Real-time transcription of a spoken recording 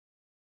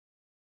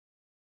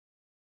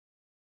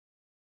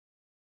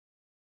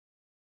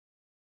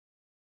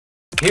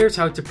Here's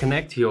how to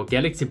connect your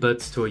Galaxy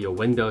Buds to your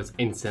Windows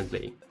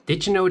instantly.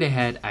 Did you know they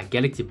had a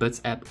Galaxy Buds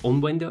app on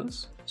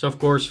Windows? So of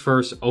course,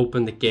 first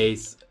open the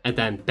case and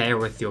then pair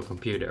with your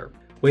computer.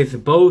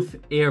 With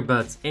both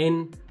earbuds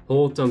in,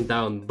 hold them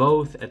down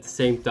both at the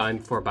same time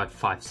for about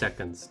 5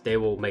 seconds. They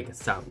will make a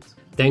sound.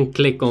 Then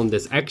click on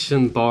this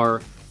action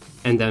bar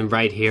and then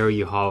right here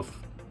you have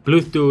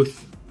Bluetooth.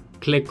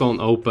 Click on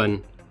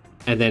open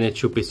and then it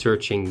should be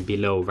searching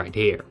below right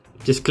here.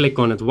 Just click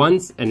on it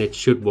once and it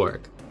should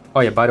work. Oh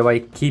yeah, by the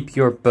way, keep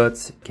your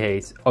Buds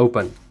case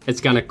open.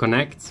 It's gonna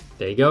connect.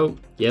 There you go.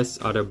 Yes,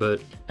 other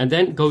bud. And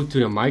then go to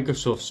the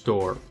Microsoft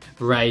Store.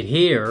 Right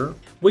here,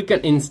 we can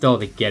install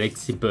the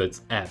Galaxy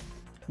Buds app,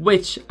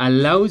 which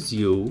allows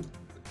you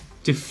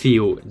to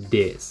feel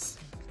this.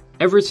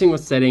 Every single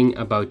setting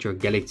about your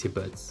Galaxy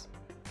Buds.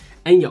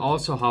 And you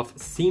also have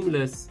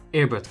seamless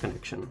earbud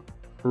connection.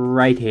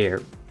 Right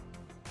here.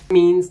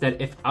 Means that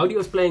if audio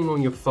is playing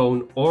on your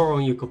phone or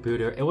on your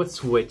computer, it would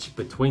switch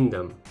between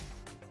them,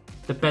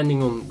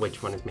 depending on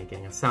which one is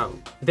making a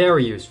sound.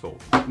 Very useful.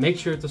 Make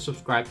sure to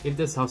subscribe if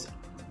this has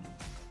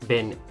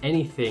been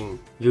anything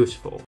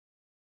useful.